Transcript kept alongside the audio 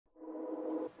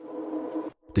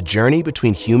The journey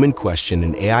between human question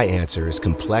and AI answer is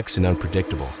complex and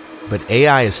unpredictable. But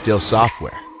AI is still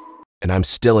software, and I'm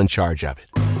still in charge of it.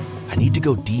 I need to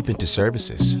go deep into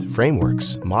services,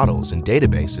 frameworks, models, and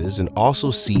databases, and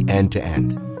also see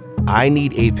end-to-end. I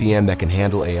need APM that can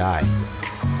handle AI.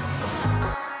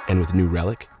 And with New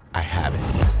Relic, I have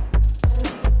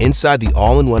it. Inside the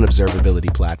all-in-one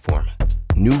observability platform,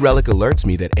 New Relic alerts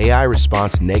me that AI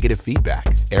response negative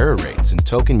feedback, error rates, and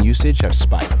token usage have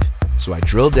spiked. So I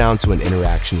drill down to an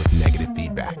interaction with negative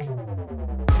feedback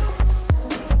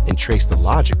and trace the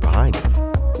logic behind it.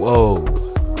 Whoa,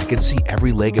 I can see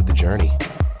every leg of the journey,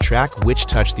 track which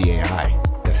touched the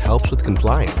AI that helps with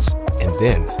compliance, and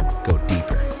then go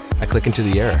deeper. I click into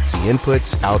the error, see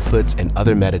inputs, outputs, and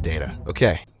other metadata.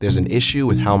 Okay, there's an issue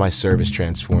with how my service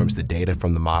transforms the data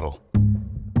from the model.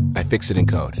 I fix it in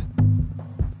code.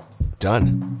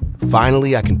 Done.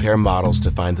 Finally, I compare models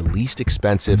to find the least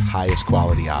expensive, highest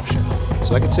quality option.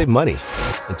 So I can save money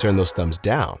and turn those thumbs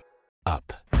down,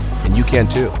 up. And you can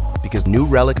too, because New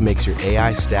Relic makes your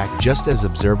AI stack just as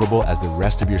observable as the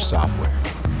rest of your software.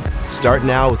 Start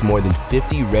now with more than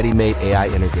 50 ready-made AI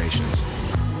integrations.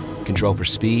 Control for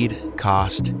speed,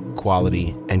 cost,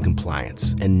 quality, and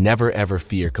compliance. And never ever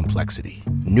fear complexity.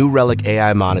 New Relic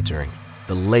AI Monitoring,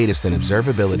 the latest in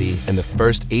observability and the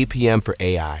first APM for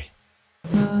AI.